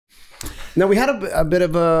Now, we had a bit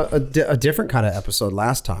of a different kind of episode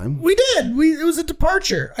last time. We did. It was a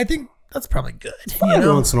departure. I think that's probably good. Every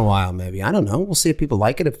once in a while, maybe. I don't know. We'll see if people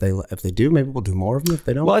like it. If they do, maybe we'll do more of them. If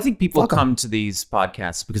they don't, well, I think people come to these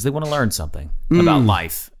podcasts because they want to learn something about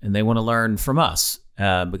life, and they want to learn from us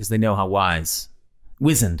because they know how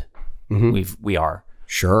wizened we are.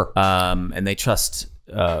 Sure. And they trust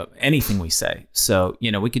anything we say. So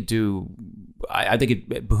we could do. I think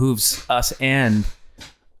it behooves us and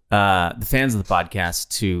the fans of the podcast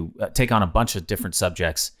to take on a bunch of different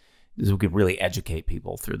subjects. We could really educate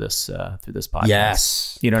people through this podcast.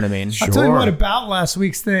 Yes. You know what I mean? I'll tell you what about last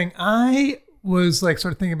week's thing. I was like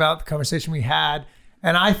sort of thinking about the conversation we had,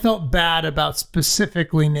 and I felt bad about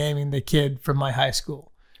specifically naming the kid from my high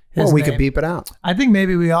school. Well, we could beep it out. I think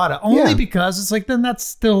maybe we ought to. Only because it's like, then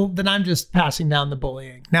I'm just passing down the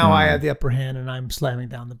bullying. Now I have the upper hand and I'm slamming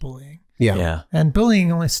down the bullying. Yeah. And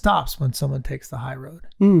bullying only stops when someone takes the high road.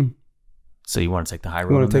 So you want to take the high road?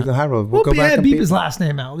 You want to take the high road? We'll go back and beep his last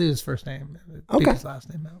name out. Leave his first name. Okay. Beep his last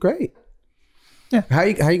name out. Great. Yeah. How are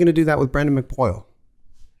you going to do that with Brendan McPoyle?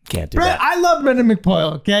 Can't do that. I love Brendan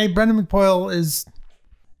McPoyle. Okay, Brendan McPoyle is.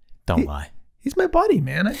 Don't lie. He's my buddy,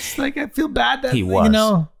 man. I feel bad that he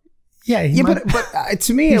was. Yeah, but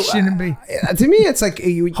to me, it shouldn't be. To me, it's like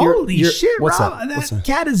holy shit, what's Rob, up? that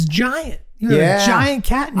cat is giant. You have a giant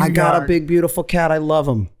cat in your I got yard. a big, beautiful cat. I love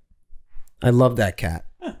him. I love that cat.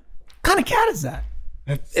 What kind of cat is that?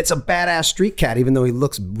 It's a badass street cat, even though he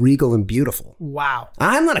looks regal and beautiful. Wow.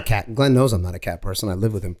 I'm not a cat. Glenn knows I'm not a cat person. I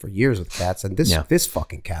lived with him for years with cats, and this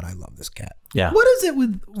fucking cat, I love this cat. Yeah. What is it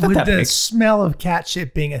with the big. smell of cat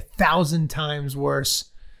shit being 1,000 times worse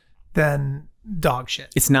than dog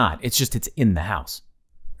shit? It's not. It's just it's in the house.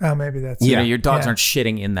 Oh, maybe that's your dogs aren't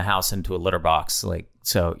shitting in the house into a litter box, it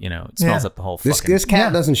smells up the whole fucking. This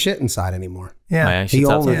cat doesn't shit inside anymore. Yeah. He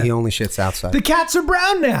only shits outside. The cats are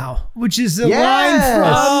brown now, which is a line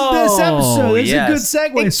from this episode. It's a good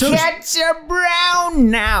segue. The cats are brown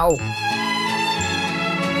now.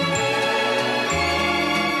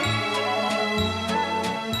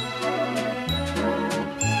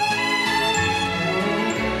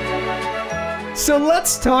 So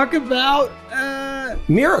let's talk about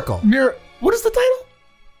Miracle. What is the title?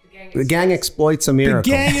 The gang exploits a miracle. The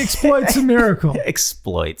gang exploits a miracle.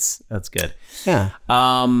 Exploits. That's good. Yeah.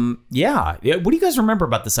 Yeah. What do you guys remember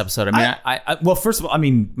about this episode? I mean, I well, first of all, I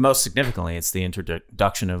mean, most significantly, it's the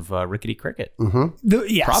introduction of Rickety Cricket.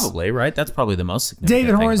 Yes. Probably, right? That's probably the most significant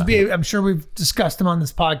David thing Hornsby, I'm sure we've discussed him on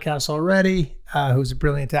this podcast already, who's a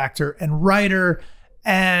brilliant actor and writer,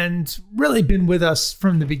 and really been with us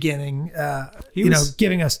from the beginning,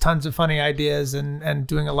 giving us tons of funny ideas and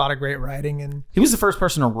doing a lot of great writing. And he was the first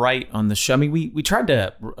person to write on the show. I mean, we tried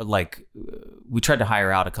to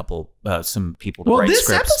hire out a couple, some people to write scripts.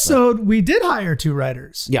 Well, this episode, we did hire 2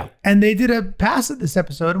 writers. Yeah. And they did a pass at this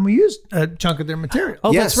episode, and we used a chunk of their material.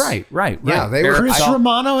 Oh, yes. That's right. Right. Yeah, they were Chris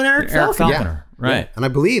Romano and Eric Falconer. Yeah. Right. Yeah. And I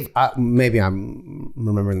believe, maybe I'm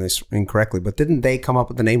remembering this incorrectly, but didn't they come up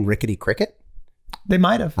with the name Rickety Cricket? They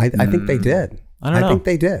might have. I think they did. I don't know. I think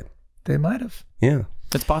they did. They might have. Yeah.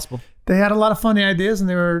 It's possible. They had a lot of funny ideas, and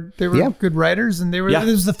they were good writers, and they were. Yeah.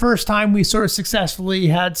 This was the first time we sort of successfully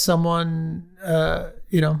had someone,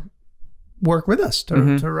 work with us to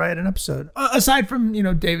write an episode. Aside from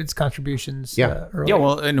David's contributions. Earlier. Yeah.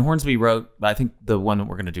 Well, and Hornsby wrote, I think, the one that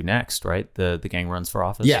we're going to do next, right? The gang runs for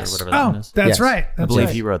office. Yes. Or whatever that one is. That's right. I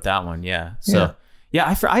believe he wrote that one. Yeah. So. Yeah,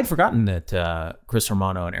 I had forgotten that Chris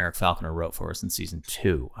Romano and Eric Falconer wrote for us in season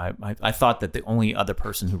 2. I thought that the only other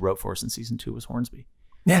person who wrote for us in season 2 was Hornsby.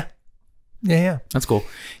 Yeah. That's cool.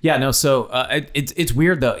 Yeah, no. So it's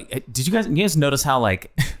weird though. Did you guys notice how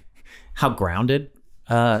how grounded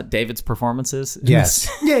David's performance is? Yes.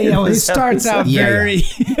 Well, he starts out very.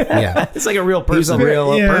 Yeah. It's like a real person. He's a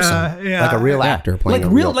real person. Yeah. Like a real actor playing like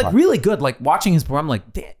a real part. really good. Like watching his perform, I'm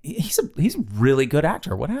like, he's a really good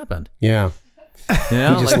actor. What happened? Yeah. He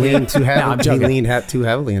just leaned too heavily. No, he leaned too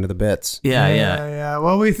heavily into the bits. Yeah.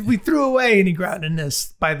 Well, we threw away any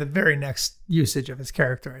groundedness by the very next usage of his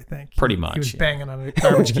character. I think pretty much. He was banging on a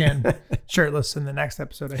garbage can, shirtless in the next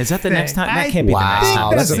episode. Is that the next time? That can't be the next time.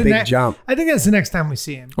 Wow, that's a big jump. I think that's the next time we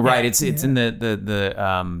see him. Right. It's in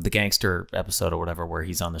the gangster episode or whatever where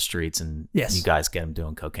he's on the streets and you guys get him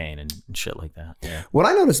doing cocaine and shit like that. Yeah. What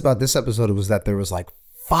I noticed about this episode was that there was 5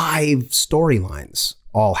 storylines.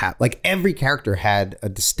 Every character had a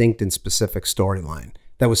distinct and specific storyline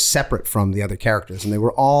that was separate from the other characters, and they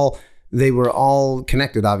were all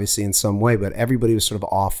connected, obviously in some way, but everybody was sort of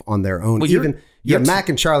off on their own. Mac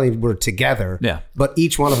and Charlie were together, but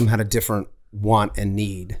each one of them had a different want and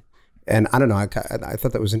need. And I don't know, I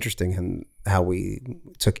thought that was interesting, and how we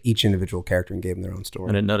took each individual character and gave them their own story.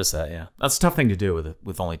 I didn't notice that. Yeah, that's a tough thing to do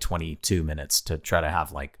with only 22 minutes to try to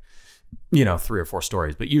have like, you know, 3 or 4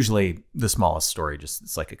 stories. But usually the smallest story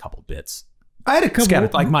it's like a couple bits. I had a couple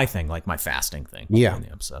scattered, like my thing, like my fasting thing. Yeah. In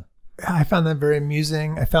the episode. I found that very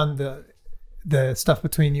amusing. I found the stuff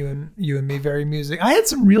between you and me very amusing. I had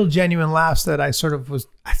some real genuine laughs that I sort of was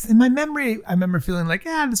in my memory. I remember feeling like,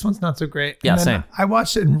 this one's not so great. Yeah, and then same. I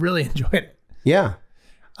watched it and really enjoyed it. Yeah.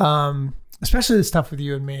 Especially the stuff with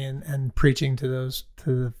you and me and preaching to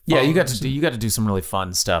the Yeah, you got to do some really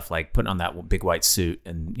fun stuff, like putting on that big white suit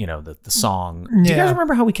and, you know, the song. Yeah. Do you guys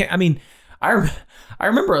remember how we came? I mean, I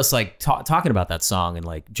remember us like talking about that song and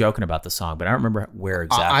like joking about the song, but I don't remember where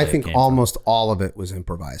exactly. I think almost all of it was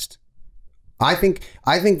improvised. I think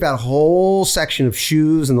that whole section of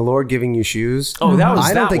shoes and the Lord giving you shoes. Oh, that was.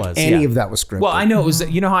 I don't think any of that was scripted. Well, I know it was.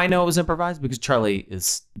 You know how I know it was improvised? Because Charlie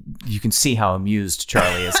is. You can see how amused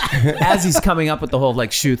Charlie is as he's coming up with the whole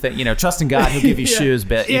like shoe thing. You know, trust in God, He'll give you shoes.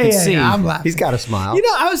 But you can see I'm laughing. He's got a smile. You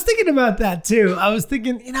know, I was thinking about that too. I was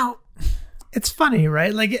thinking, you know, it's funny,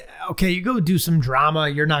 right? Like, okay, you go do some drama.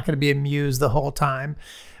 You're not going to be amused the whole time,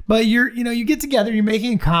 but you get together. You're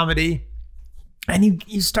making a comedy. And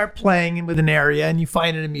you start playing with an area and you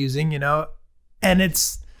find it amusing, you know, and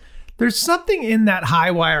there's something in that high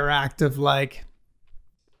wire act of like,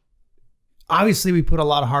 obviously we put a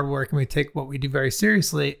lot of hard work and we take what we do very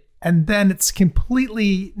seriously. And then it's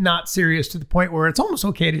completely not serious to the point where it's almost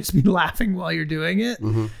okay to just be laughing while you're doing it.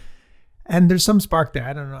 Mm-hmm. And there's some spark there.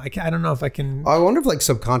 I don't know. I don't know if I can. I wonder if like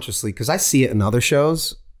subconsciously, because I see it in other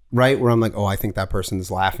shows. Right, where I'm like, oh, I think that person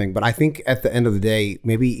is laughing. But I think at the end of the day,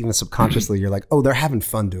 maybe even subconsciously, you're like, oh, they're having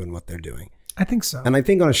fun doing what they're doing. I think so. And I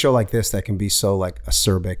think on a show like this that can be so like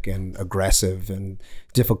acerbic and aggressive and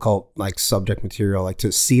difficult, like subject material, like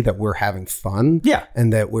to see that we're having fun,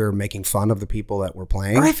 and that we're making fun of the people that we're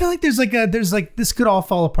playing. Or I feel like there's like this could all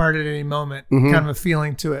fall apart at any moment, kind of a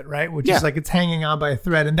feeling to it, right? Which is like it's hanging on by a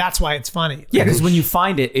thread, and that's why it's funny. Yeah, because when you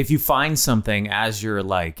find it, if you find something as you're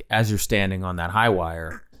standing on that high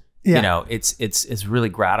wire. Yeah. You know, it's really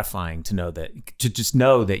gratifying to just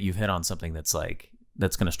know that you've hit on something that's going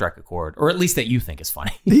to strike a chord, or at least that you think is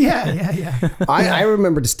funny. Yeah. I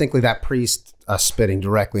remember distinctly that priest spitting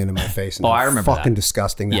directly into my face, and I remember fucking that.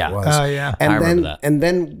 disgusting that was. Oh yeah, and I remember that. And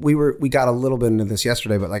then we got a little bit into this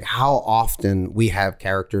yesterday, but like how often we have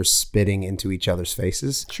characters spitting into each other's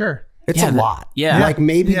faces. Sure. It's a lot. Yeah. Like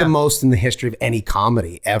maybe the most in the history of any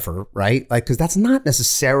comedy ever, right? Like, because that's not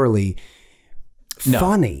necessarily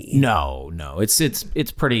funny. No,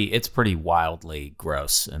 it's pretty wildly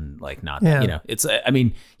gross and like not, you know, it's, I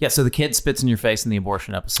mean, so the kid spits in your face in the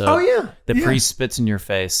abortion episode. Oh yeah. The priest spits in your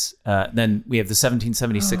face. Then we have the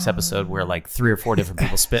 1776 episode where like 3 or 4 different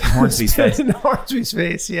people spit in Hornsby's face. In Hornsby's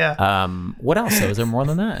face, yeah. What else? Is there more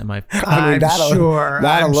than that? Am I? I'm sure.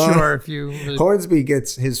 That I'm alone. sure if you really... Hornsby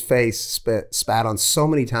gets his face spat on so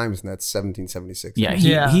many times in that 1776.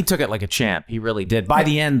 Yeah, he took it like a champ. He really did. By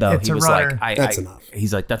the end, though, he was runner. like, That's enough.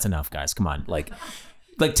 He's like, that's enough, guys. Come on, like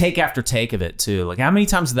take after take of it too. Like, how many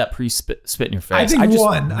times did that priest spit in your face? I think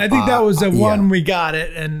one. I think that was the one we got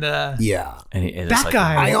it, and and that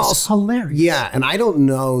guy was hilarious. Yeah, and I don't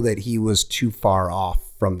know that he was too far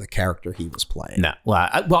off from the character he was playing. No, well,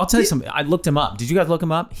 I'll tell you something. I looked him up. Did you guys look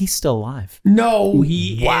him up? He's still alive. No,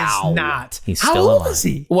 he is not. He's How still old alive. is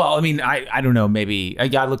he? Well, I mean, I don't know. Maybe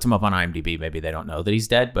I looked him up on IMDb. Maybe they don't know that he's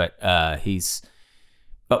dead, but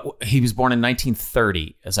he was born in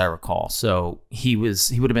 1930, as I recall. So he would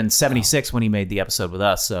have been 76 when he made the episode with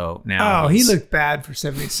us. So now, he looked bad for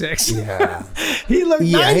 76. Yeah, he looked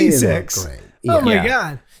 96. He didn't look great. Oh my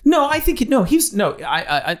god. No, I think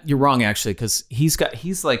you're wrong actually, because he's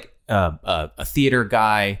like a theater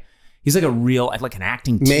guy. He's like a real like an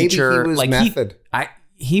acting teacher. Maybe he was like method.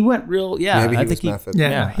 He went real. Yeah, maybe I he think was method.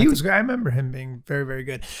 Yeah, he was. I remember him being very, very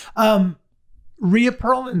good. Rhea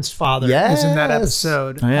Perlman's father is in that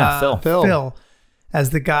episode. Oh yeah, Phil, as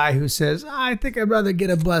the guy who says, "I think I'd rather get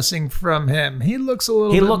a blessing from him." He looks a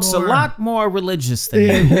little. He looks more... a lot more religious than you.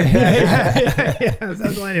 Yeah.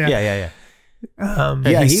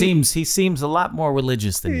 He seems a lot more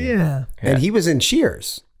religious than you. Yeah. And he was in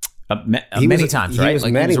Cheers. Many times, right? He was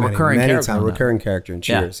like many, he was a recurring character. Recurring character in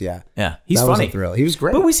Cheers. Yeah. He's that funny. Was a thrill. He was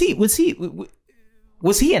great. But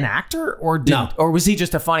was he an actor or was he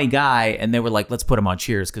just a funny guy and they were like, let's put him on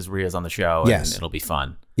Cheers because Rhea's on the show and it'll be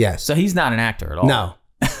fun. Yes. So he's not an actor at all. No.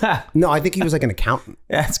 No, I think he was like an accountant.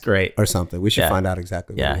 That's great. Or something. We should find out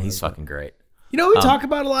exactly what he's fucking great. You know what we talk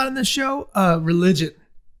about a lot in this show? Religion.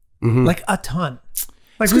 Mm-hmm. Like a ton.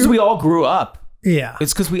 Like because we all grew up. Yeah.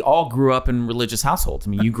 It's because we all grew up in religious households.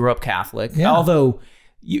 I mean, you grew up Catholic. Yeah. Although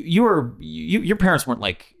your parents weren't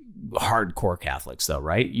like hardcore Catholics though,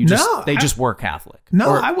 right? They just were Catholic.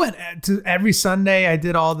 No, I went to every Sunday. I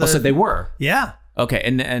did all the. Oh, so they were. Yeah. Okay,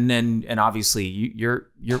 and obviously your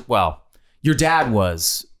dad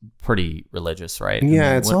was pretty religious, right?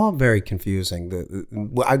 Yeah, it's all very confusing.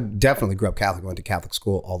 I definitely grew up Catholic, went to Catholic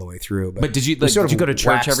school all the way through. But did you go to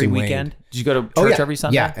church every weekend? Did you go to church every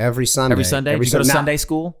Sunday? Yeah, every Sunday. Every Sunday? Did you go to Sunday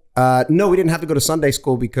school? No, we didn't have to go to Sunday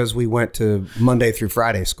school because we went to Monday through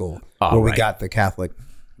Friday school, where we got the Catholic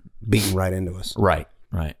beaten right into us. Right.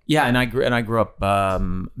 Yeah, and I grew up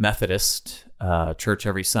Methodist, church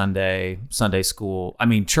every Sunday, Sunday school. I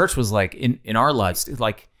mean, church was like in our lives,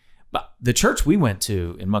 like the church we went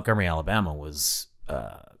to in Montgomery, Alabama was,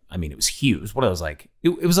 it was huge. What it was like,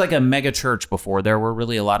 it was like a mega church before there were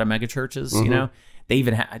really a lot of mega churches. You know, they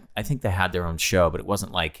even had, I think they had their own show, but it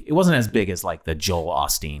wasn't as big as like the Joel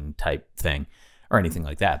Osteen type thing or anything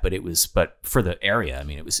like that. But for the area, I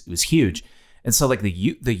mean, it was huge. And so like the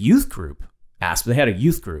youth group they had a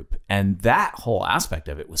youth group, and that whole aspect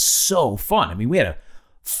of it was so fun. I mean, we had a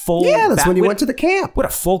full that's when you went to the camp. We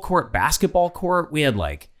had a full court basketball court. We had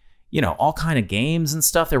like, all kind of games and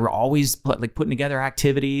stuff. They were always like putting together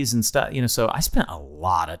activities and stuff. So I spent a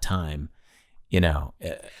lot of time.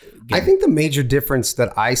 I think the major difference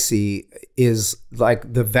that I see is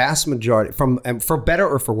like the vast majority for better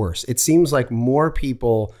or for worse. It seems like more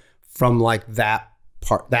people from like that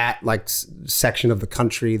section of the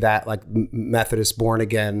country, that like Methodist born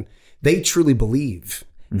again, they truly believe.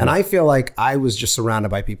 And I feel like I was just surrounded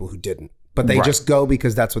by people who didn't, but they just go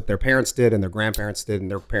because that's what their parents did and their grandparents did and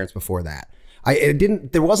their parents before that.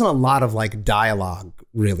 There wasn't a lot of like dialogue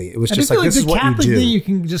really. It was just like, this is what you do. You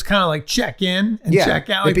can just kind of like check in and check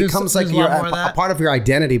out. Like it becomes like a part of your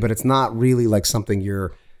identity, but it's not really like something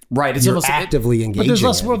you're It's you're actively engaging. But there's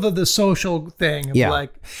less of the social thing of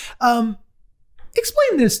like,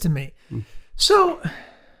 explain this to me. So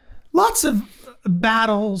lots of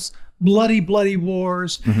battles, bloody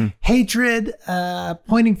wars, hatred,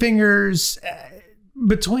 pointing fingers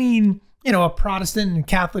between, a Protestant and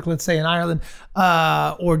Catholic, let's say in Ireland,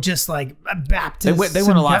 or just like Baptists. They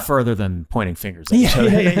went a lot further than pointing fingers. At each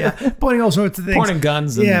other. Yeah. Pointing all sorts of things. Pointing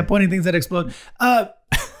guns. Pointing things that explode.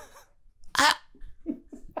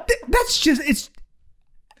 That's just,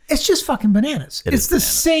 it's just fucking bananas. It's the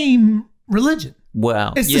same religion.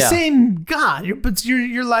 Well, it's the same God, but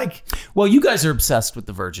you're like, well, you guys are obsessed with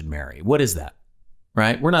the Virgin Mary. What is that?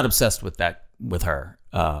 Right? We're not obsessed with her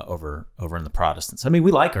over in the Protestants. I mean,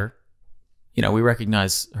 we like her. We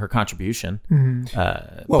recognize her contribution.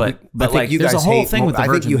 But like, there's a whole thing with the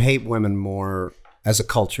Virgin. I think you hate women more as a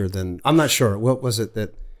culture than, I'm not sure. What was it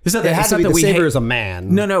that? Is that it had to be the savior as a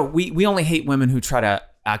man? No. We only hate women who try to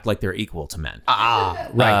act like they're equal to men.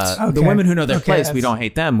 Right. The women who know their place, we don't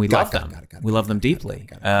hate them. We love them. We love them deeply.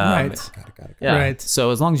 Right. Right.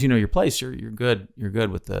 So as long as you know your place, you're good. You're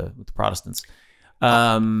good with the Protestants.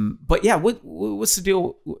 But yeah, what's the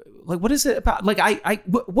deal? Like, what is it about? Like,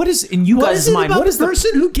 what is in you guys' mind? What is the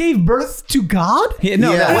person who gave birth to God?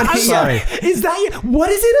 I'm sorry. Is that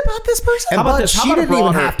what is it about this person? And but she didn't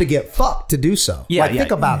even have to get fucked to do so.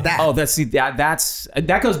 Think about that. Oh,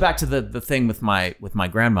 that goes back to the thing with my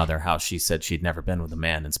grandmother, how she said she'd never been with a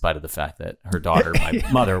man in spite of the fact that her daughter, my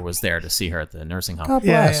mother, was there to see her at the nursing home. God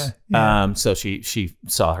bless. So she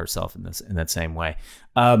saw herself in that same way.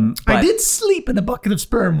 I did sleep in a bucket of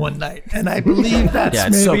sperm one night, and I believe that's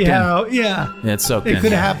maybe how. It's soaked in. It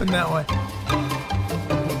could have happened that way.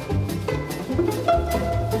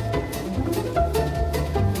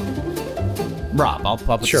 Rob, I'll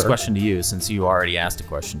put this question to you since you already asked a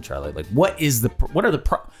question, Charlie. Like, what are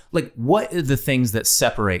the things that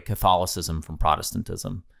separate Catholicism from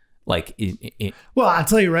Protestantism? Like, well, I'll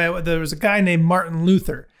tell you, right. There was a guy named Martin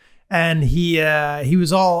Luther. And he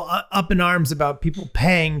was all up in arms about people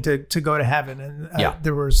paying to go to heaven. And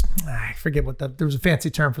there was, I forget there was a fancy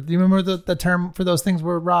term for. Do you remember the term for those things?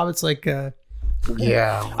 Where Rob, it's like, I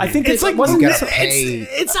think it's like wasn't this,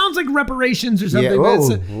 it sounds like reparations or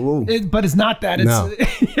something, but it's not that.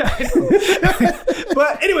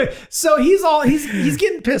 But anyway, so he's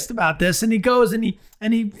getting pissed about this, and he goes and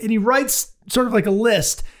he writes sort of like a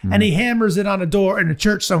list, and he hammers it on a door in a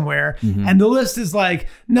church somewhere. And the list is like,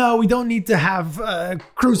 no, we don't need to have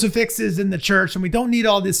crucifixes in the church, and we don't need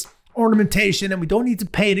all this ornamentation, and we don't need to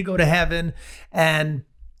pay to go to heaven. And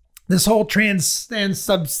this whole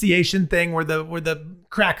transubstantiation thing where the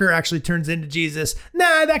cracker actually turns into Jesus.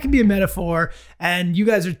 Nah, that can be a metaphor. And you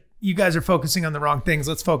guys are focusing on the wrong things.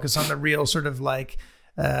 Let's focus on the real sort of like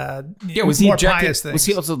was he objecting? Was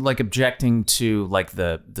he also like objecting to like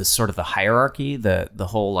the sort of the hierarchy, the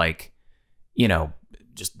whole like,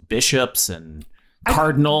 just bishops and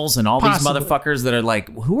cardinals and all Possibly. these motherfuckers that are like,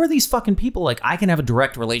 who are these fucking people? Like, I can have a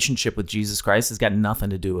direct relationship with Jesus Christ. It's got nothing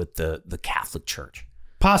to do with the Catholic Church.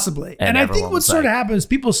 Possibly. And I think everyone what was sort of like- happened is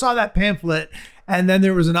people saw that pamphlet and then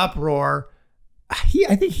there was an uproar.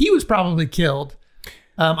 I think he was probably killed.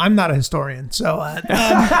 I'm not a historian, so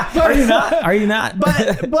Are you not? Are you not?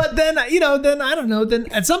 but then then I don't know.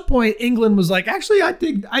 Then at some point England was like, actually, I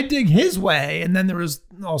dig his way, and then there was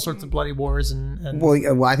all sorts of bloody wars and Well,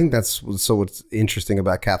 yeah, I think that's so. What's interesting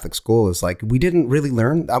about Catholic school is like we didn't really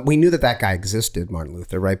learn. We knew that guy existed, Martin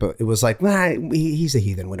Luther, right? But it was like, he's a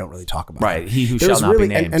heathen. We don't really talk about Right. him. He who There shall was not be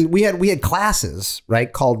named. And we had classes,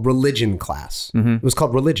 right, called religion class. It was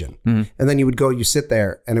called religion, and then you would go, you sit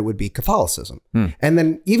there, and it would be Catholicism, and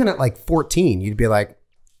then even at like 14, you'd be like,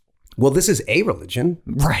 well, this is a religion.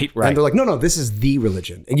 Right. And they're like, no, this is the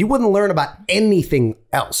religion. And you wouldn't learn about anything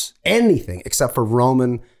else, anything except for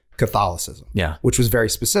Roman Catholicism, Yeah. which was very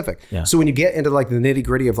specific. Yeah. So when you get into like the nitty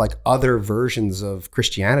gritty of like other versions of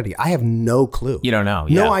Christianity, I have no clue. You don't know.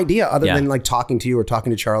 No Yeah. idea other Yeah. than like talking to you or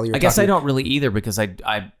talking to Charlie. Or I guess I talking- don't really either because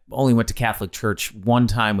I only went to Catholic church one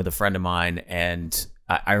time with a friend of mine, and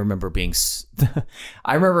I remember being,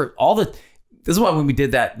 I remember all the. This is why when we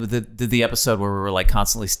did that, did the episode where we were like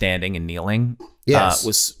constantly standing and kneeling. Yes.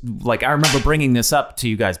 Was like I remember bringing this up to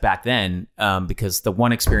you guys back then because the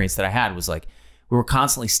one experience that I had was like we were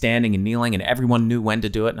constantly standing and kneeling, and everyone knew when to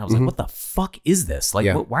do it, and I was like, "What the fuck is this? Like,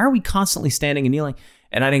 Yeah. why are we constantly standing and kneeling?"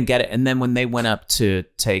 And I didn't get it. And then when they went up to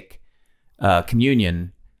take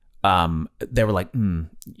communion, they were like,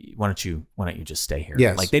 "Why don't you just stay here?"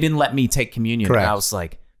 Yes. Like they didn't let me take communion. Correct. And I was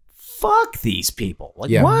like, fuck these people. Like,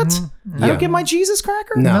 Yeah. what? I Yeah. don't get my Jesus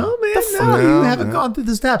cracker? No. no, man, The no, you No, haven't no. gone through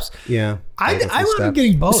the steps. Yeah. I Go for wound up steps.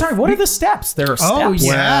 getting both. Sorry, what are the steps? There are steps. Oh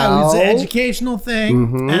yeah, it's an Well- educational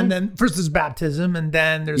thing, and then first there's baptism, and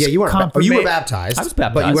then there's Yeah, you weren't. You were confirmation. baptized. I was but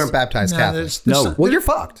you baptized. weren't baptized No, Catholic. there's No. some- Well, you're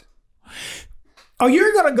fucked. Oh,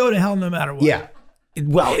 you're gonna go to hell no matter what. Yeah.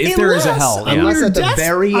 Well, if there is a hell, on yeah. Unless your at the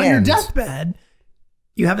very on your end. deathbed,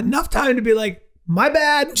 you have enough time to be like, my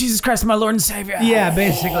bad. Jesus Christ, my Lord and Savior. Yeah,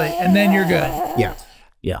 basically, and then you're good. Yeah.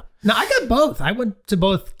 Yeah. No, I got both. I went to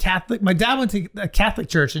both Catholic. My dad went to a Catholic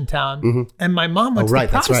church in town, and my mom went to right,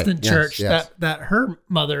 the that's right. Protestant Yes, church yes. that her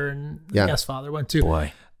mother and Yeah. I guess father went to.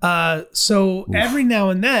 Boy. So every now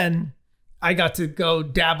and then, I got to go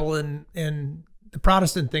dabble in the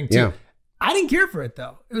Protestant thing too. Yeah. I didn't care for it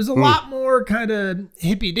though. It was a lot more kind of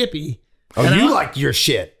hippy dippy. Oh, And you I- like your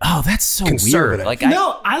shit. Oh, that's so Conservative. weird. Like,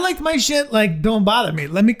 No, I liked my shit. Like, don't bother me.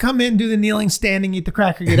 Let me come in, do the kneeling, standing, eat the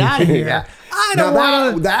cracker, get out of here. Yeah. I Now don't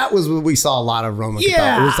want to. that was what we saw a lot of Roman Catholic.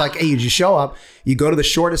 Yeah. It was like, hey, you just show up, you go to the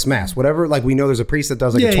shortest mass, whatever. Like we know there's a priest that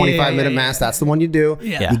does like Yeah, a yeah, 25-minute yeah, mass. That's the one you do.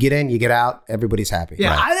 Yeah. You get in, you get out, everybody's happy.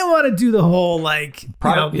 Yeah, I didn't want to do the whole like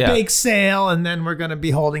Yeah. bake sale and then we're gonna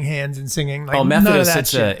be holding hands and singing. Like, oh, none of Methodist, that it's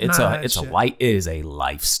shit. a, it's None of a, that it's a shit. light. It is a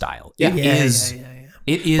lifestyle. Yeah. It Yeah, is. yeah.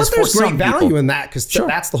 It is But for there's great some value people. in that because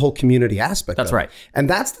that's the whole community aspect. That's of it. right. And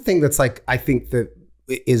that's the thing that's like, I think that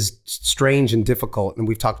is strange and difficult. And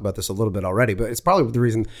we've talked about this a little bit already, but it's probably the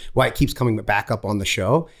reason why it keeps coming back up on the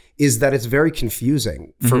show is that it's very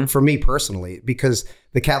confusing for me personally, because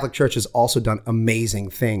the Catholic Church has also done amazing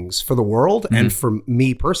things for the world and for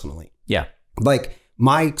me personally. Yeah. Like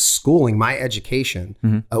my schooling, my education,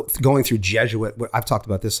 going through Jesuit, I've talked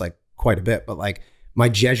about this like quite a bit, but like my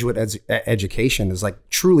Jesuit education is like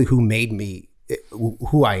truly who made me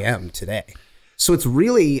who I am today. So it's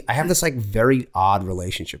really, I have this like very odd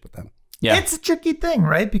relationship with them. Yeah. It's a tricky thing,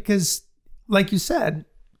 right? Because, like you said,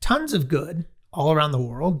 tons of good all around the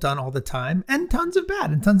world, done all the time, and tons of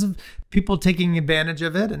bad, and tons of people taking advantage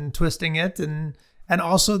of it and twisting it, and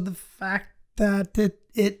also the fact that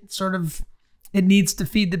it sort of it needs to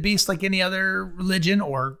feed the beast like any other religion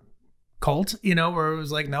or cult, where it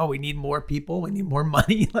was like, no, we need more people, we need more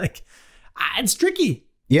money. Like, it's tricky.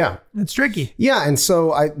 Yeah. It's tricky. Yeah, and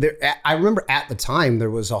so I remember at the time there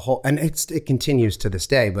was a whole, and it continues to this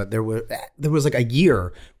day, but there was like a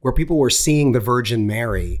year where people were seeing the Virgin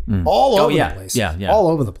Mary all over the place. Yeah. All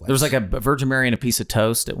over the place. There was like a Virgin Mary and a piece of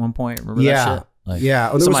toast at one point. Remember Yeah. that shit? Like, Yeah. Oh,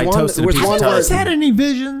 there was somebody one- toasted there was a piece one of where- Has toast. had any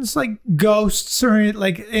visions, like ghosts or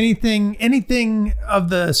like anything of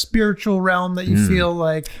the spiritual realm that you feel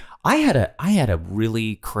like? I had a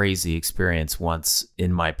really crazy experience once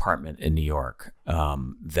in my apartment in New York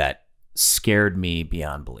that scared me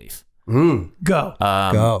beyond belief. Mm. Go.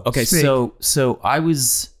 Go. Okay, Speak. so I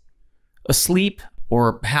was asleep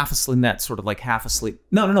or half asleep, that sort of like half asleep.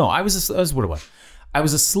 No. I was what it was. I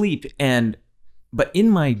was asleep, but in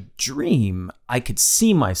my dream, I could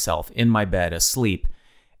see myself in my bed asleep,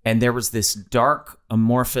 and there was this dark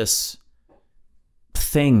amorphous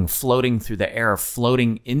thing floating through the air,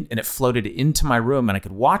 floating in, and it floated into my room, and I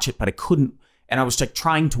could watch it, but I couldn't. And I was like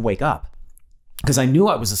trying to wake up because I knew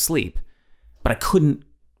I was asleep, but I couldn't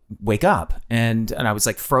wake up. And I was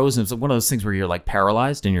like frozen. It was one of those things where you're like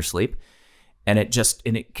paralyzed in your sleep. And it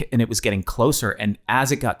was getting closer. And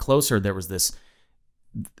as it got closer, there was this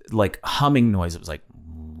like humming noise. It was like,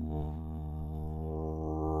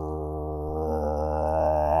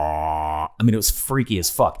 I mean, it was freaky as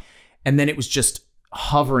fuck. And then it was just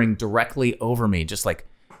hovering directly over me, just like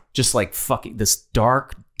fucking this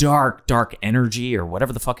dark energy or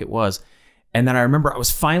whatever the fuck it was. And then I remember I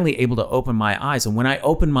was finally able to open my eyes. And when I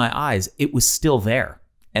opened my eyes, it was still there.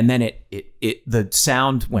 And then the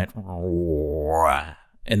sound went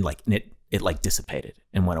and it like dissipated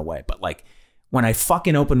and went away. But like when I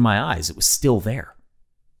fucking opened my eyes, it was still there.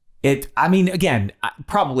 I mean, again,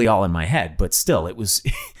 probably all in my head, but still, it was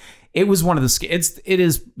one of the, it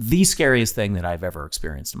is the scariest thing that I've ever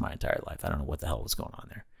experienced in my entire life. I don't know what the hell was going on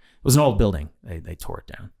there. It was an old building. They tore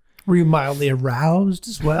it down. Were you mildly aroused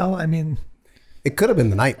as well? I mean, it could have been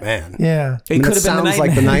the night man. Yeah, it could have been the night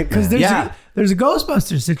like the night man. Because there's a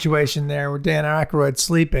Ghostbusters situation there where Dan Aykroyd's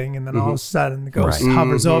sleeping, and then all of a sudden the ghost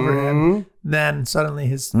hovers over him. Then suddenly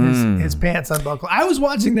his pants unbuckle. I was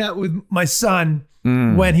watching that with my son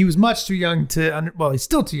when he was much too young to. Well, he's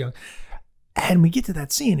still too young. And we get to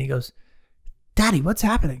that scene. He goes, "Daddy, what's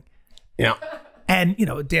happening?" Yeah. And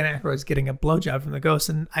Dan Aykroyd's getting a blowjob from the ghost,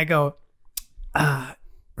 and I go,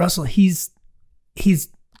 Russell, he's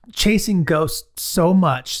chasing ghosts so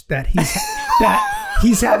much that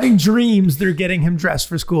he's having dreams they're getting him dressed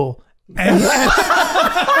for school. And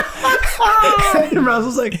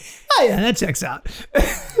Russell's like, oh yeah, that checks out.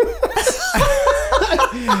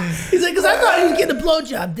 He's like, because I thought he was getting a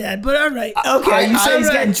blowjob, Dad, but all right. Okay, you said he's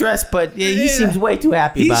getting dressed, but he seems way too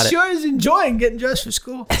happy about it. He sure is enjoying getting dressed for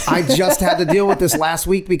school. I just had to deal with this last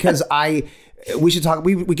week because we should talk.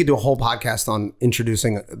 We could do a whole podcast on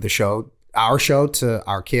introducing our show to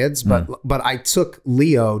our kids, but I took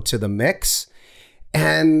Leo to the mix,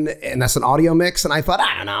 and that's an audio mix, and I thought,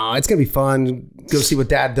 I don't know, it's gonna be fun. Go see what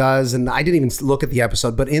Dad does, and I didn't even look at the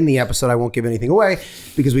episode. But in the episode, I won't give anything away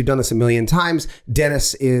because we've done this a million times.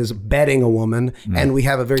 Dennis is bedding a woman, and we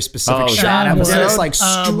have a very specific shot of Dennis like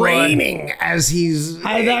straining as he's.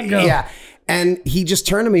 How did that go? Yeah, and he just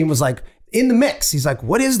turned to me and was like, in the mix, he's like,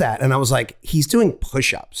 "What is that?" And I was like, "He's doing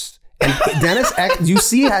push-ups." And Dennis, you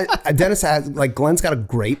see, Dennis has, like, Glenn's got a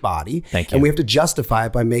great body. Thank you. And we have to justify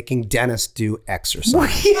it by making Dennis do exercise.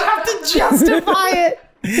 We have to justify it.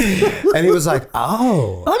 And he was like,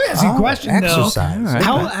 "Oh, let me ask you a question. Exercise. Though.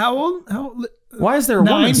 How old? Why is there a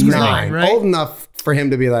woman screaming? 9, right? Old enough for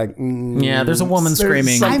him to be like, yeah, there's a woman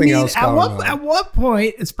screaming. Something else going on. At what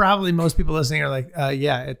point? It's probably most people listening are like,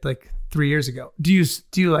 yeah, it's like 3 years ago. Do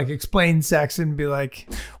you like explain sex and be like,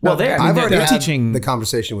 well, I've already they're had teaching the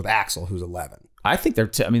conversation with Axel, who's 11. I think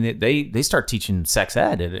they start teaching sex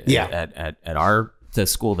ed at the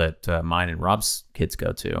school that mine and Rob's kids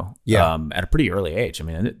go to. Yeah. At a pretty early age. I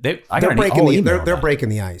mean, they're breaking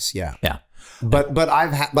the ice. Yeah. Yeah. But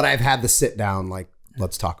I've had the sit down, like,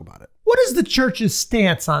 let's talk about it. What is the church's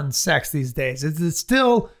stance on sex these days? Is it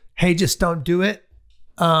still, hey, just don't do it?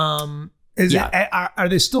 Are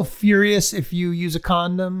they still furious if you use a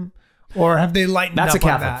condom, or have they lightened up on that? That's a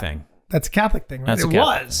Catholic thing. That's a Catholic thing,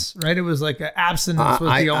 right? Right? It was like abstinence was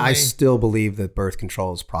the only. I still believe that birth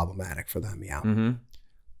control is problematic for them. Yeah,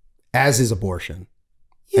 as is abortion,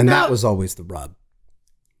 that was always the rub.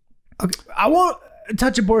 Okay, I won't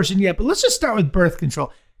touch abortion yet, but let's just start with birth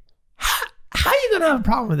control. How are you going to have a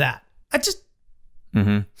problem with that?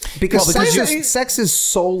 Because sex is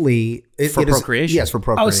solely for procreation. Yes, for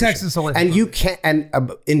procreation. Oh, sex is solely. And you can't. And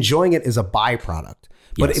enjoying it is a byproduct.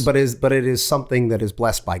 But yes. but it is something that is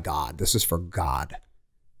blessed by God. This is for God,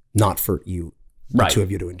 not for you, the two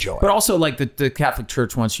of you to enjoy. But also, like the Catholic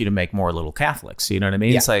Church wants you to make more little Catholics. You know what I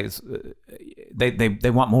mean? Yeah. It's like they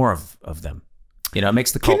want more of them. You know, it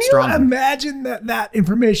makes the cult stronger. Can you imagine that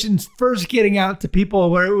information first getting out to people,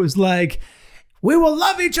 where it was like, we will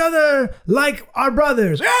love each other like our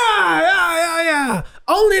brothers. Yeah.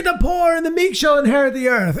 Only the poor and the meek shall inherit the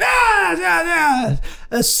earth. Yeah.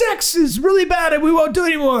 Sex is really bad and we won't do it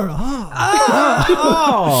anymore. Wait,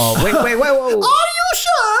 whoa. Are you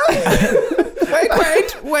sure?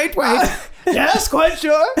 Wait. Yes, quite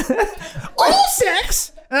sure. All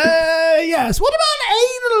sex? Yes. What about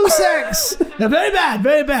anal sex? No, very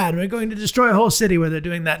bad. We're going to destroy a whole city where they're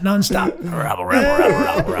doing that nonstop. Rabble. A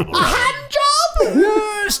hand job?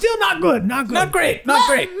 Still not good. Not great.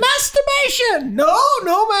 Masturbation?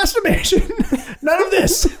 No masturbation. None of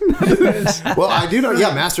this. Well, I do know.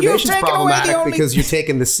 Yeah, masturbation is problematic because you're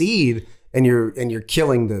taking the seed and you're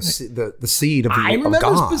killing the seed of I of remember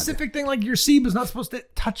God. a specific thing, like your seed was not supposed to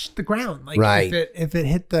touch the ground. Like Right. if it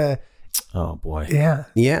hit the Oh boy. yeah.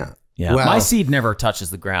 Yeah. Yeah. Well, My seed never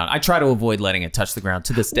touches the ground. I try to avoid letting it touch the ground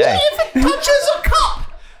to this day. If it touches a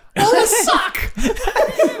cup or a sock,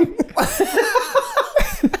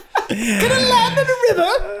 can it land in a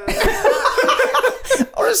river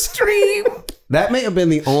or a stream? that may have been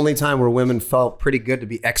the only time where women felt pretty good to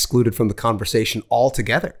be excluded from the conversation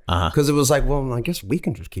altogether. Because it was like, well, I guess we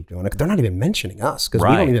can just keep doing it. 'Cause they're not even mentioning us because we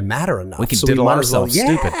Right. don't even matter enough. We can So diddle might as well- ourselves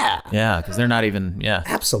stupid. Yeah, because they're not even. Yeah.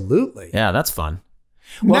 Absolutely. Yeah, that's fun.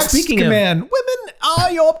 Well, Next speaking command: women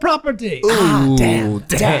are your property.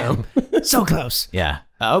 Damn. So close. Yeah.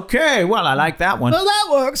 Okay. Well, I like that one. Well, that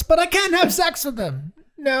works, but I can't have sex with them.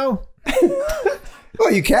 No.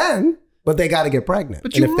 Well, you can, but they got to get pregnant.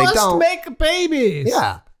 But And you if they must don't, make babies.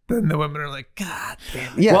 yeah. Then the women are like, God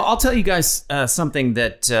damn it. Yeah. Well, I'll tell you guys something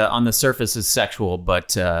that on the surface is sexual,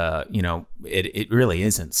 but it really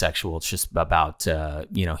isn't sexual. It's just about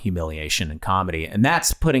humiliation and comedy, and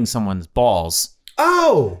that's putting someone's balls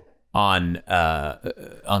on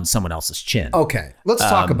someone else's chin. Okay. Let's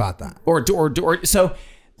talk about that. Or so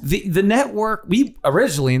the network, we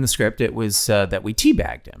originally in the script, it was that we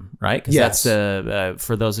teabagged him, right? Because Yes. that's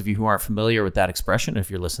for those of you who aren't familiar with that expression,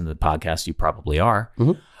 if you're listening to the podcast, you probably are.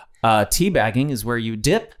 Mm-hmm. Teabagging is where you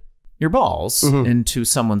dip your balls into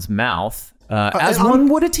someone's mouth as and one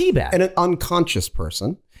would a teabag. And an unconscious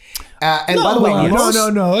person. And by the way,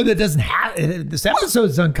 No. That doesn't have. This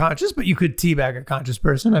episode's unconscious, but you could teabag a conscious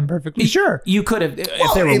person. I'm perfectly sure. You could have, if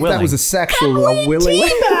they were if willing. that was a sexual, willing.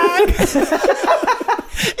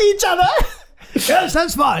 Each other. Yes,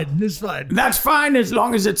 that's fine. That's fine. That's fine as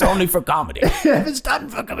long as it's only for comedy. If it's done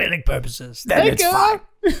for comedic purposes, Then it's fine.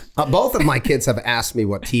 Both of my kids have asked me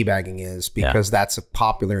what teabagging is because that's a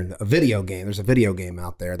popular in a video game. There's a video game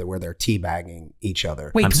out there where they're teabagging each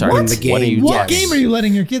other. Wait, I'm sorry. what? In the game, What are you? What game are you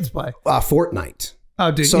letting your kids play? Fortnite. Oh,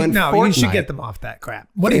 dude. So in you Fortnite- should get them off that crap.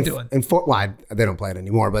 What are you doing? They don't play it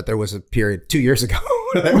anymore, but there was a period 2 years ago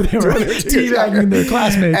where They were teabagging their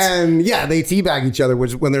classmates. And yeah, they teabag each other,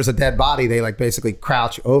 which when there's a dead body, they like basically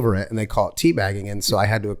crouch over it and they call it teabagging. And so I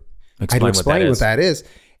had to explain what that is.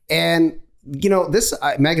 And this,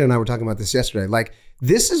 Megan and I were talking about this yesterday. Like,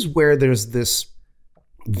 this is where there's this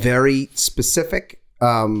very specific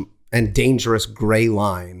and dangerous gray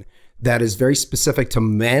line that is very specific to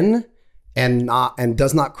men and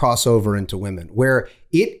does not cross over into women, where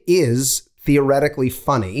it is theoretically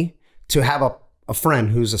funny to have a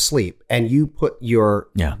friend who's asleep and you put your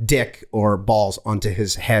dick or balls onto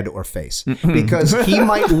his head or face because he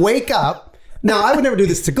might wake up. Now, I would never do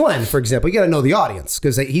this to Glenn, for example. You got to know the audience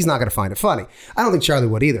because he's not going to find it funny. I don't think Charlie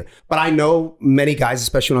would either. But I know many guys,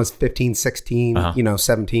 especially when I was 15, 16,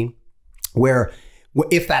 17, where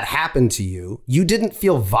if that happened to you, you didn't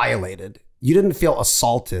feel violated. You didn't feel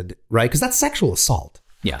assaulted, right? Because that's sexual assault.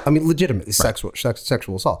 Yeah. I mean, legitimately sexual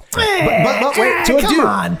assault. But wait, to a dude. Come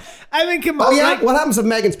on. I mean, come on. Oh, yeah? Like, What happens if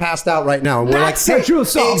Megan's passed out right now? And we're that's like, sexual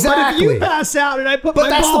assault. Exactly. But if you pass out and I put my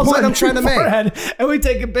that's the balls point on I'm trying your to make. forehead and we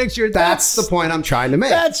take a picture, That's the point I'm trying to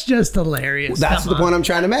make. That's just hilarious. That's the point I'm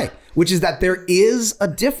trying to make, which is that there is a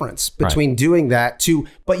difference between doing that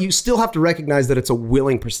but you still have to recognize that it's a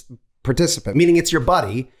willing participant, meaning it's your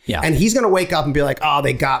buddy, and he's going to wake up and be like, oh,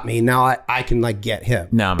 they got me. Now I can like get him.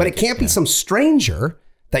 No, but it can't be some stranger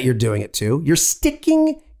that you're doing it to. You're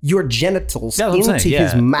sticking your genitals into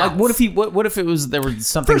his mouth. Like, what if it was there was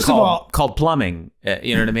something called plumbing?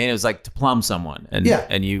 You know what I mean? It was like to plumb someone,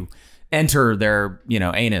 and you enter their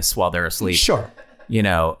anus while they're asleep. Sure.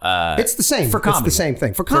 It's the same. for comedy. It's the same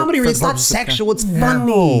thing. For comedy, it's not sexual. It's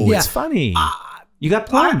funny. Oh, it's funny. You got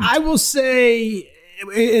plumbed. I will say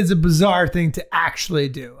it's a bizarre thing to actually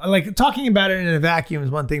do. Like, talking about it in a vacuum is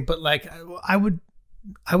one thing, but like I would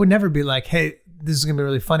never be like, hey, this is gonna be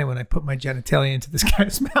really funny when I put my genitalia into this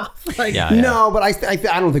guy's mouth. Like, No, but I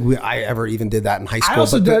don't think I ever even did that in high school. I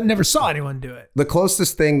also never saw anyone do it. The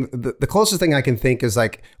closest thing I can think is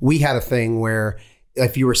like we had a thing where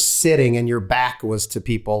if you were sitting and your back was to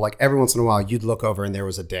people, like every once in a while you'd look over and there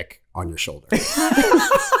was a dick on your shoulder.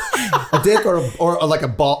 A dick or like a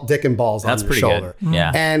ball, dick and balls on your shoulder. Good.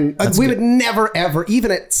 Yeah. And we would never, ever,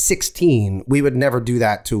 even at 16, we would never do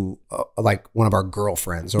that to like one of our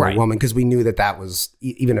girlfriends or a woman because we knew that was,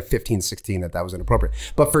 even at 15, 16, that was inappropriate.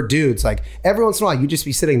 But for dudes, like every once in a while, you'd just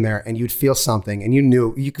be sitting there and you'd feel something and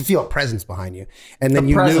you could feel a presence behind you. And then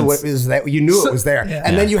you knew it was there. You knew it was there.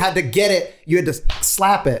 And then you had to get it. You had to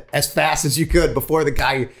slap it as fast as you could before the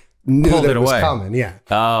guy knew Pulled that it it was away. coming. Yeah.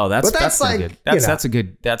 Oh, that's But that's pretty like, good. you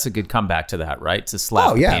know. That's a good comeback to that, right? To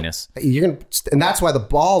slap the penis. You're gonna, and that's why the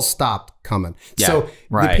balls stopped coming. Yeah, so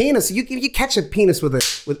right. the penis, you catch a penis with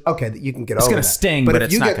okay, you can get over. It's gonna sting, but if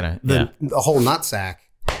it's you not get gonna. the whole nut sack.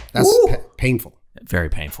 That's painful. Very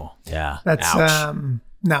painful. Yeah. That's Ouch.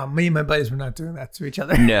 no, me and my buddies were not doing that to each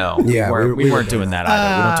other. No. Yeah, we weren't doing that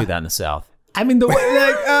either. We don't do that in the South. I mean, the way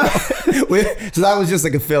So that was just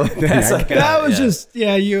like a fill. that was just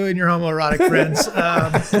you and your homoerotic friends.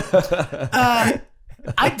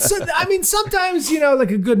 I mean, sometimes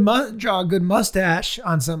like a good draw a good mustache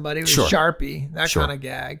on somebody with Sharpie, that kind of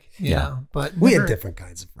gag, you know. But we had different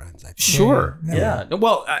kinds of friends. I think. Sure. Yeah.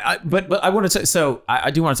 Well, but I want to say, so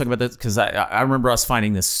I do want to talk about this because I remember us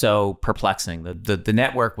finding this so perplexing. The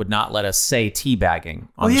network would not let us say teabagging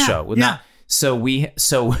on the show. Would not. So we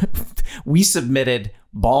submitted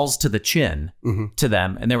balls to the chin to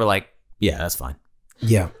them, and they were like, "Yeah, that's fine."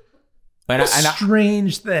 Yeah. And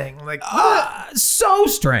strange thing, like so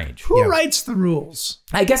strange. Who writes the rules?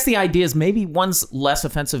 I guess the idea is maybe one's less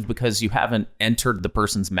offensive because you haven't entered the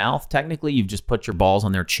person's mouth. Technically, you've just put your balls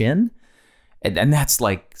on their chin. And that's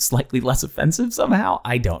like slightly less offensive somehow.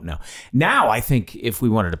 I don't know. Now, I think if we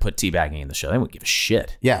wanted to put teabagging in the show, they wouldn't give a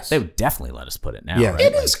shit. Yes. They would definitely let us put it now. Yeah. Right?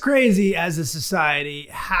 It is crazy as a society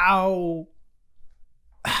how,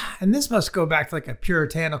 and this must go back to like a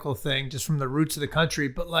puritanical thing just from the roots of the country,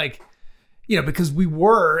 but like, because we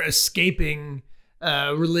were escaping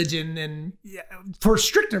religion and for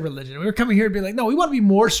stricter religion. We were coming here to be like, no, we want to be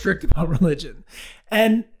more strict about religion.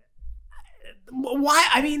 And why?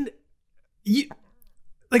 I mean,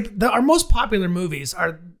 our most popular movies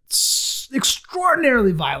are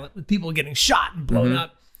extraordinarily violent with people getting shot and blown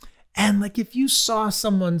up. And like, if you saw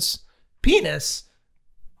someone's penis,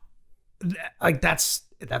 like that's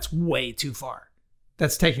way too far.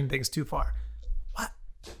 That's taking things too far. What?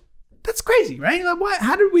 That's crazy, right? Like, why?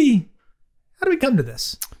 How did we come to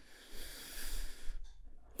this?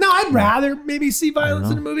 No, I'd rather maybe see violence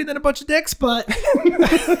in a movie than a bunch of dicks, but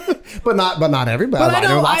but not everybody. But I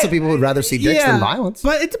know lots of people would rather see dicks than violence.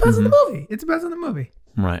 But it depends on the movie. It depends on the movie.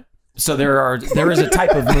 Right. So there is a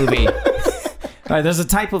type of movie. Right, there's a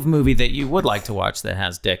type of movie that you would like to watch that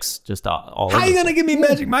has dicks just all over. How are you gonna give me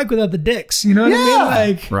Magic Mike without the dicks? You know what I mean?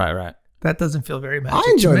 Like, right. That doesn't feel very magic. I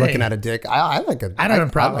enjoy to me. looking at a dick. I like a. I don't have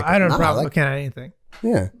a problem. I don't have a problem like, looking at anything.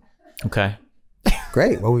 Yeah. Okay.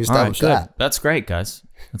 Great. Well, we established that. That's great, guys.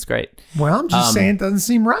 That's great. Well, I'm just saying it doesn't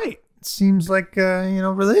seem right. It seems like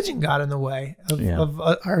religion got in the way of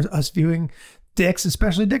us viewing dicks,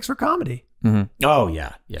 especially dicks for comedy. Mm-hmm. Oh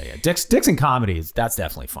yeah. Dicks in comedies. That's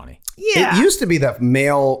definitely funny. Yeah. It used to be that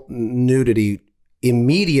male nudity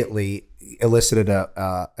immediately elicited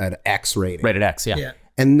an X rating. Rated X. Yeah.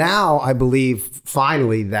 And now I believe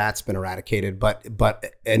finally that's been eradicated, but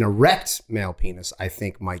an erect male penis I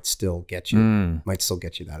think might still get you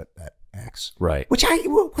that X. Right. Which I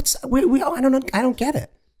don't get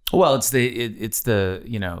it. Well, it's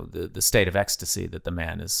the state of ecstasy that the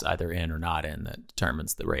man is either in or not in that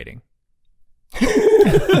determines the rating.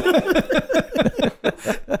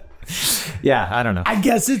 Yeah, I don't know. I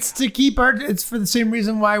guess it's to keep it's for the same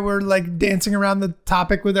reason why we're like dancing around the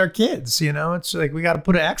topic with our kids. It's like we got to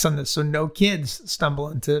put an X on this so no kids stumble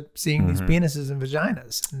into seeing these penises and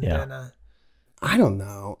vaginas. And, I don't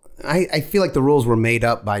know. I feel like the rules were made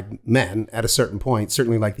up by men at a certain point,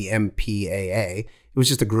 certainly like the MPAA. It was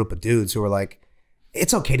just a group of dudes who were like,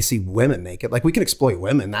 it's okay to see women naked. Like we can exploit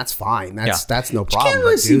women. That's fine. That's no problem. You can't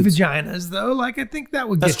really see vaginas though. Like I think that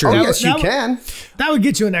would get true. you. Yes, you can. That would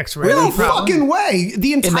get you an X rating. No fucking way.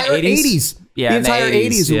 The entire 80s. Yeah, the entire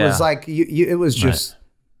 80s. yeah. It was like it was just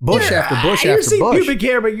bush after bush You're after seeing bush. pubic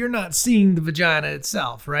hair, but you're not seeing the vagina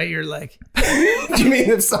itself, right? You're like, Do you mean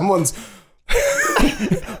if someone's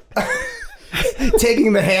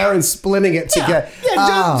taking the hair and splitting it to get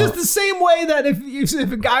just the same way that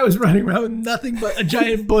if a guy was running around with nothing but a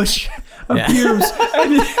giant bush of pubes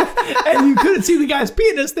and you couldn't see the guy's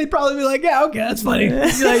penis, they'd probably be like, yeah, okay, that's funny.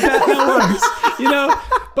 Like, that works,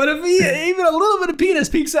 But if even a little bit of penis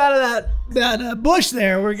peeks out of that bush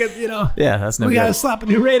there, we're getting, yeah, that's no we got to slap a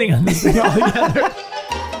new rating on this thing altogether.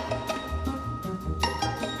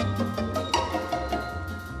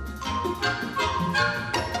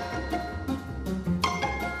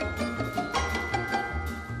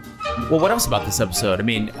 Well, what else about this episode? I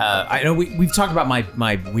mean, I know we've talked about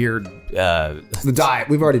my weird the diet.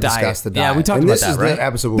 We've already discussed the diet. Yeah, we talked and about this that, is right? the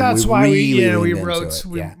episode where That's we why really we leaned wrote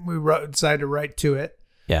into it. we decided to write to it.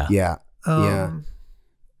 Yeah. Yeah. How'd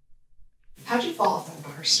you fall off that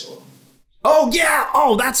bar stool? Oh yeah.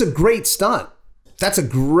 Oh, that's a great stunt. That's a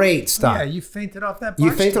great stunt. Yeah, you fainted off that bar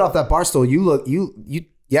You fainted stool. off that bar stool. You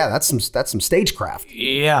yeah, that's some stagecraft.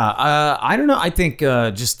 Yeah, I don't know. I think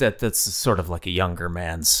just that's sort of like a younger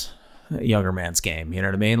man's game. You know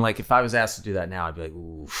what I mean? Like if I was asked to do that now, I'd be like,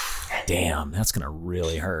 ooh, damn, that's gonna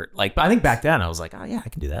really hurt. Like, but I think back then I was like, oh yeah, I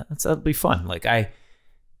can do that. That'll be fun. Like I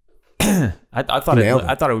thought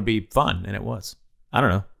it would be fun, and it was. I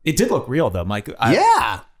don't know. It did look real though, Mike.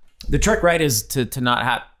 Yeah. The trick, right, is to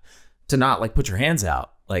not like put your hands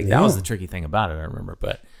out. Like that was the tricky thing about it. I remember,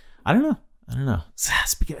 but I don't know.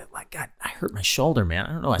 Speaking of like, God, I hurt my shoulder, man.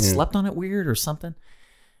 I don't know. I slept on it weird or something.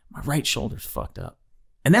 My right shoulder's fucked up.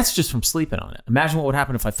 And that's just from sleeping on it. Imagine what would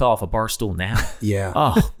happen if I fell off a bar stool now. Yeah.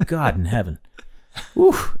 Oh, God in heaven.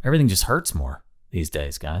 Whew, everything just hurts more these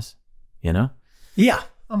days, guys. You know? Yeah.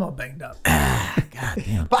 I'm all banged up. God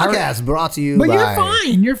damn. Podcast brought to you but by... you're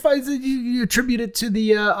fine. You're fine. You attribute it to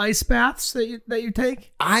the ice baths that you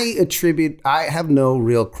take? I have no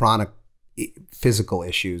real chronic physical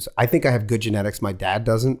issues. I think I have good genetics. My dad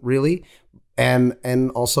doesn't really. And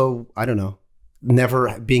also, I don't know,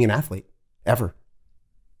 never being an athlete, ever.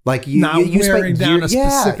 Like you wearing down a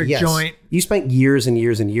specific joint. You spent years and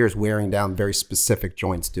years and years wearing down very specific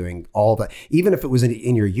joints doing all that. Even if it was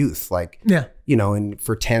in your youth, like, you know, and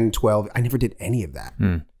for 10, 12, I never did any of that.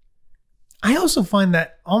 I also find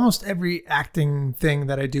that almost every acting thing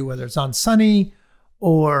that I do, whether it's on Sunny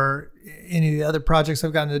or any of the other projects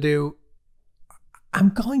I've gotten to do, I'm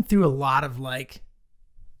going through a lot of like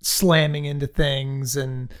slamming into things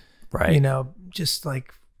and, you know, just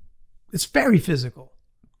like, it's very physical.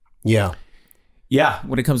 Yeah. Yeah.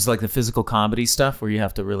 When it comes to like the physical comedy stuff where you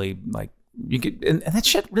have to really like, you could, and that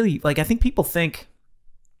shit really, like, I think people think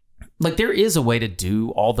like there is a way to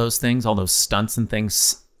do all those things, all those stunts and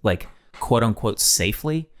things, like quote unquote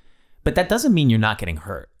safely, but that doesn't mean you're not getting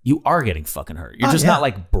hurt. You are getting fucking hurt. You're just not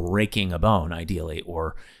like breaking a bone ideally,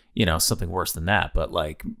 or, you know, something worse than that. But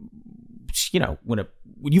like, you know, when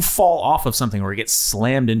you fall off of something or you get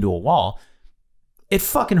slammed into a wall, it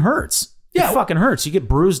fucking hurts. Yeah, it fucking hurts. You get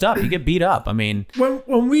bruised up. You get beat up. I mean,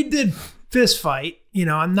 when we did Fist Fight, you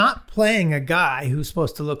know, I'm not playing a guy who's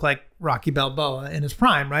supposed to look like Rocky Balboa in his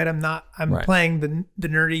prime, right? I'm playing the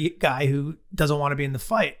nerdy guy who doesn't want to be in the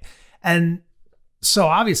fight. And so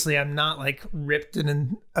obviously I'm not like ripped in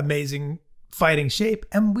an amazing fighting shape.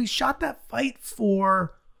 And we shot that fight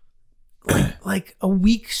for like a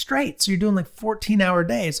week straight. So you're doing like 14-hour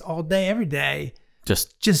days all day, every day.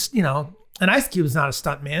 Just, you know, and Ice Cube's not a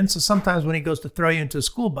stunt man. So sometimes when he goes to throw you into a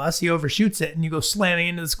school bus, he overshoots it and you go slamming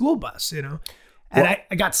into the school bus, you know? And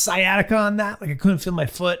I got sciatica on that. Like I couldn't feel my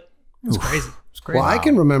foot. It was crazy. It was crazy. Well, I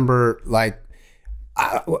can remember like,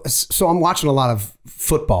 so I'm watching a lot of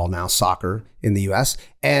football now, soccer in the US,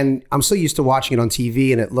 and I'm so used to watching it on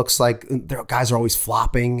TV, and it looks like guys are always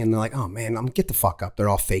flopping, and they're like, oh man, get the fuck up. They're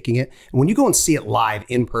all faking it. And when you go and see it live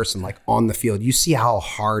in person, like on the field, you see how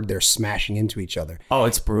hard they're smashing into each other. Oh,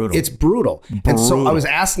 it's brutal. It's brutal. And so I was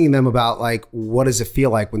asking them about like, what does it feel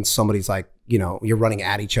like when somebody's like, you know, you're running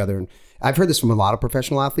at each other. And I've heard this from a lot of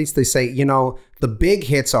professional athletes. They say, you know, the big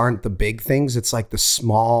hits aren't the big things. It's like the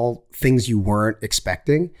small things you weren't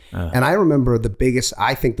expecting. And I remember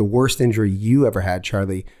I think the worst injury you ever had,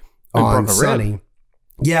 Charlie, on Sunny.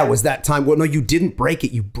 Yeah, was that time. Well, no, you didn't break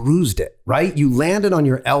it. You bruised it, right? You landed on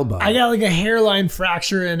your elbow. I got like a hairline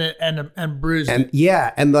fracture in it and bruised it.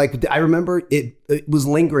 Yeah, and like I remember it was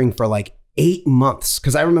lingering for like 8 months,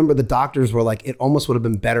 because I remember the doctors were like, it almost would have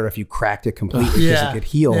been better if you cracked it completely because it could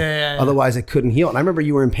heal. Otherwise, it couldn't heal. And I remember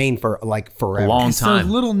you were in pain for like forever, a long time.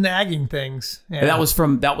 Those little nagging things. Yeah. And that was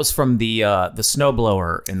from the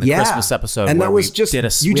snowblower in the Christmas episode. And that was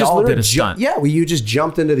we all did a stunt. Yeah, you just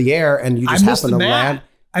jumped into the air and you just happened to land.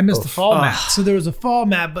 I missed the fall mat. So there was a fall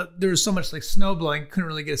mat, but there was so much like snow blowing, couldn't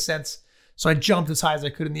really get a sense. So I jumped as high as I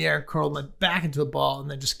could in the air, curled my back into a ball, and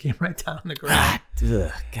then just came right down on the ground.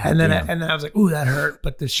 And then I was like, ooh, that hurt.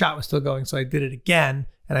 But the shot was still going. So I did it again,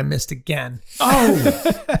 and I missed again.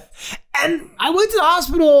 Oh. And I went to the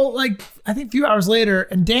hospital, like, I think a few hours later,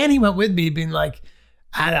 and Danny went with me being like,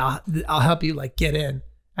 I'll help you, like, get in.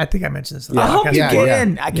 I think I mentioned this. I'll help you get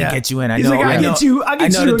in. I can get you in. He's like, I'll get you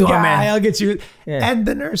a guy. I'll get you. Yeah. And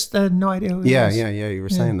the nurse had no idea who he was. Yeah. You were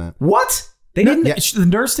saying that. What? They didn't. Yeah. The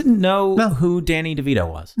nurse didn't know who Danny DeVito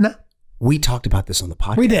was. No, we talked about this on the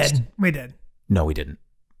podcast. We did. No, we didn't.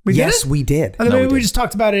 We did. We just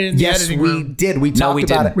talked about it in the editing room. Did. We talked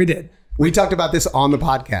about it. We did. We talked about this on the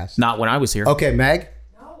podcast. Not when I was here. Okay, Meg.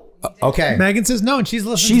 No, Okay. Megan says no, and she's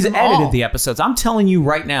listening She's to them edited all. the episodes. I'm telling you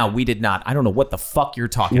right now, we did not. I don't know what the fuck you're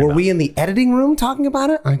talking about. Were we in the editing room talking about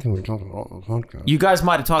it? I think we were talking about it on the podcast. You guys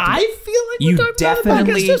might have talked about I feel like You we're talking about definitely- it on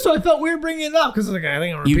the podcast too, so I felt we were bringing it up because I think I'm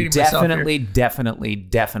You repeating myself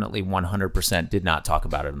definitely 100% did not talk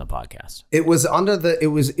about it in the podcast. It was under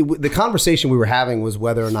the conversation we were having was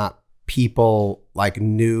whether or not people like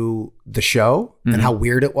knew the show and how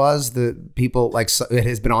weird it was. The people like it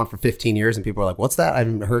has been on for 15 years and people are like, what's that? I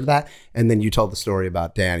haven't heard that. And then you told the story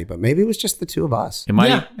about Danny, but maybe it was just the two of us. It might,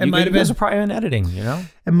 Yeah, it might have You guys been. are probably in editing, you know?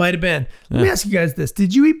 It might have been. Let me ask you guys this: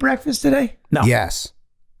 did you eat breakfast today? No. Yes.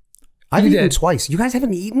 I've You eaten did. twice. You guys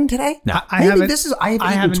haven't eaten today? No. I Maybe haven't. this is I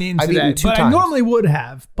haven't eaten I've today, eaten two but times. I normally would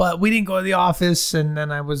have. But we didn't go to the office, and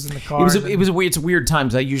then I was in the car. It's weird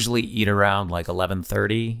times. I usually eat around like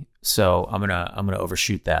 11:30, so I'm gonna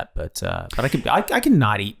overshoot that. But I can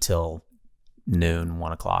not eat till noon,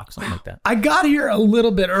 1 o'clock, something like that. I got here a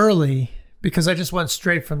little bit early because I just went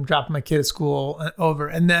straight from dropping my kid at school over,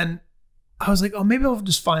 and then I was like, oh, maybe I'll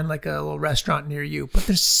just find like a little restaurant near you. But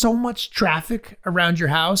there's so much traffic around your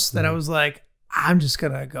house that I was like, I'm just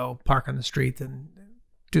gonna go park on the street and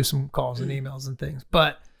do some calls and emails and things.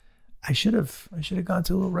 But I should have gone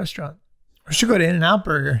to a little restaurant. I should go to In-N-Out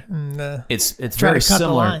Burger and It's try very to cut the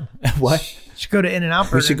similar. line. What? should go to In-N-Out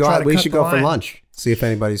Burger. We should and go try out, to we cut should the go for line. lunch. See if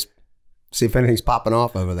anything's popping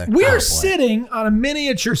off over there. We Oh, are boy. sitting on a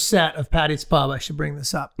miniature set of Patty's Pub. I should bring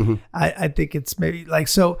this up. I think it's maybe like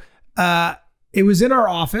so. It was in our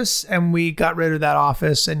office, and we got rid of that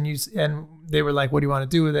office, and they were like, "What do you want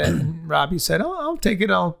to do with it?" And Robbie said, "Oh, I'll take it.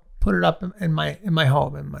 I'll put it up in my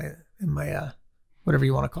home, in my whatever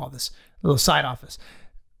you want to call this little side office."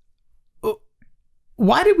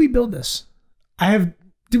 Why did we build this? Did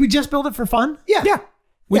we just build it for fun? Yeah.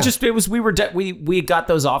 We got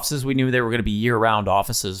those offices. We knew they were going to be year-round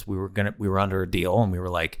offices. We were under a deal, and we were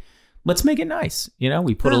like, let's make it nice. You know,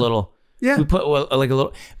 we put a little. Yeah. We put like a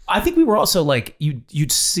little. I think we were also like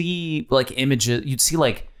you'd see like images. You'd see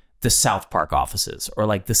like the South Park offices or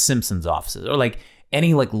like the Simpsons offices or like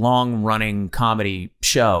any like long-running comedy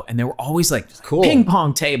show, and there were always like Cool. ping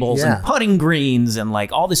pong tables Yeah. and putting greens and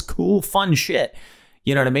like all this cool fun shit.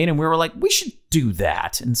 You know what I mean? And we were like, we should do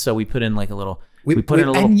that. And so we put in like a little. We put in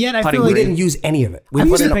a little. and yet I putting feel like We green. didn't use any of it. We put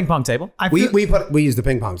used in a ping pong table. we used the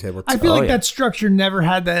ping pong table. I feel Oh, like yeah. that structure never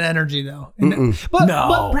had that energy though.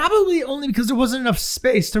 But probably only because there wasn't enough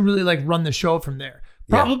space to really like run the show from there.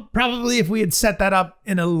 Probably if we had set that up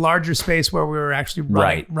in a larger space where we were actually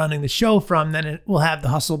running the show from, then it will have the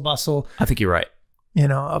hustle bustle, I think you're right.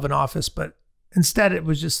 of an office. But instead it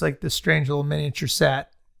was just like this strange little miniature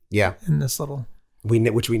set Yeah. in this little.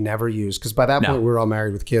 Which we never used because by that No. point we were all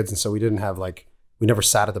married with kids, and so we didn't have we never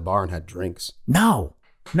sat at the bar and had drinks. No,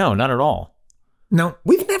 not at all. No.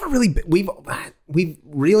 We've never really we've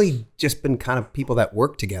really just been kind of people that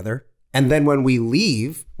work together, and then when we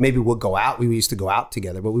leave, maybe we'll go out. We used to go out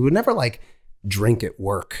together, but we would never like drink at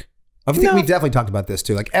work. I think we definitely talked about this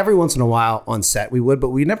too. Like every once in a while on set we would, but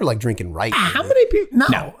we never like drinking right. How many people?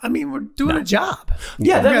 No. I mean, we're doing a job.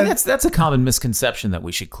 Yeah, that's a common misconception that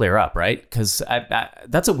we should clear up, right? Because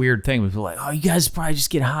that's a weird thing. People are like, oh, you guys probably just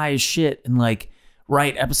get high as shit and like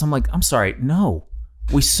write episodes. I'm like, I'm sorry, no,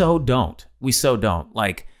 we so don't.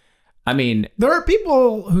 Like, I mean, There are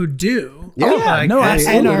people who do. Yeah. Like, no, and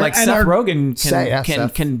absolutely. are- Like and Seth are- Rogen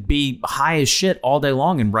Seth. can be high as shit all day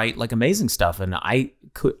long and write like amazing stuff, and I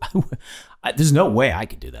could. There's no way I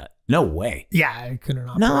could do that. No way. Yeah, I couldn't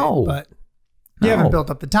operate. No. But you No. haven't built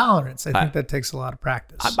up the tolerance. I think that takes a lot of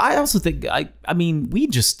practice. I also think I mean we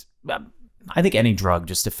just I think any drug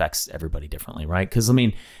just affects everybody differently, right? Because I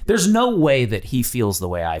mean, there's no way that he feels the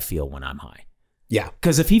way I feel when I'm high. Yeah,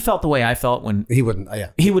 Because if he felt the way I felt when he wouldn't. Yeah,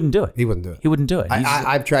 he wouldn't do it. he wouldn't do it. He wouldn't do it. He's-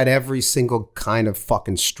 I've tried every single kind of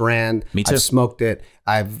fucking strand. Me too. I've smoked it.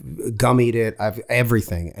 I've gummied it. I've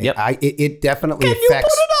everything. Yep. It definitely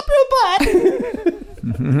affects.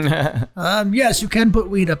 Yes, you can put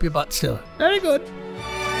weed up your butt still. Very good.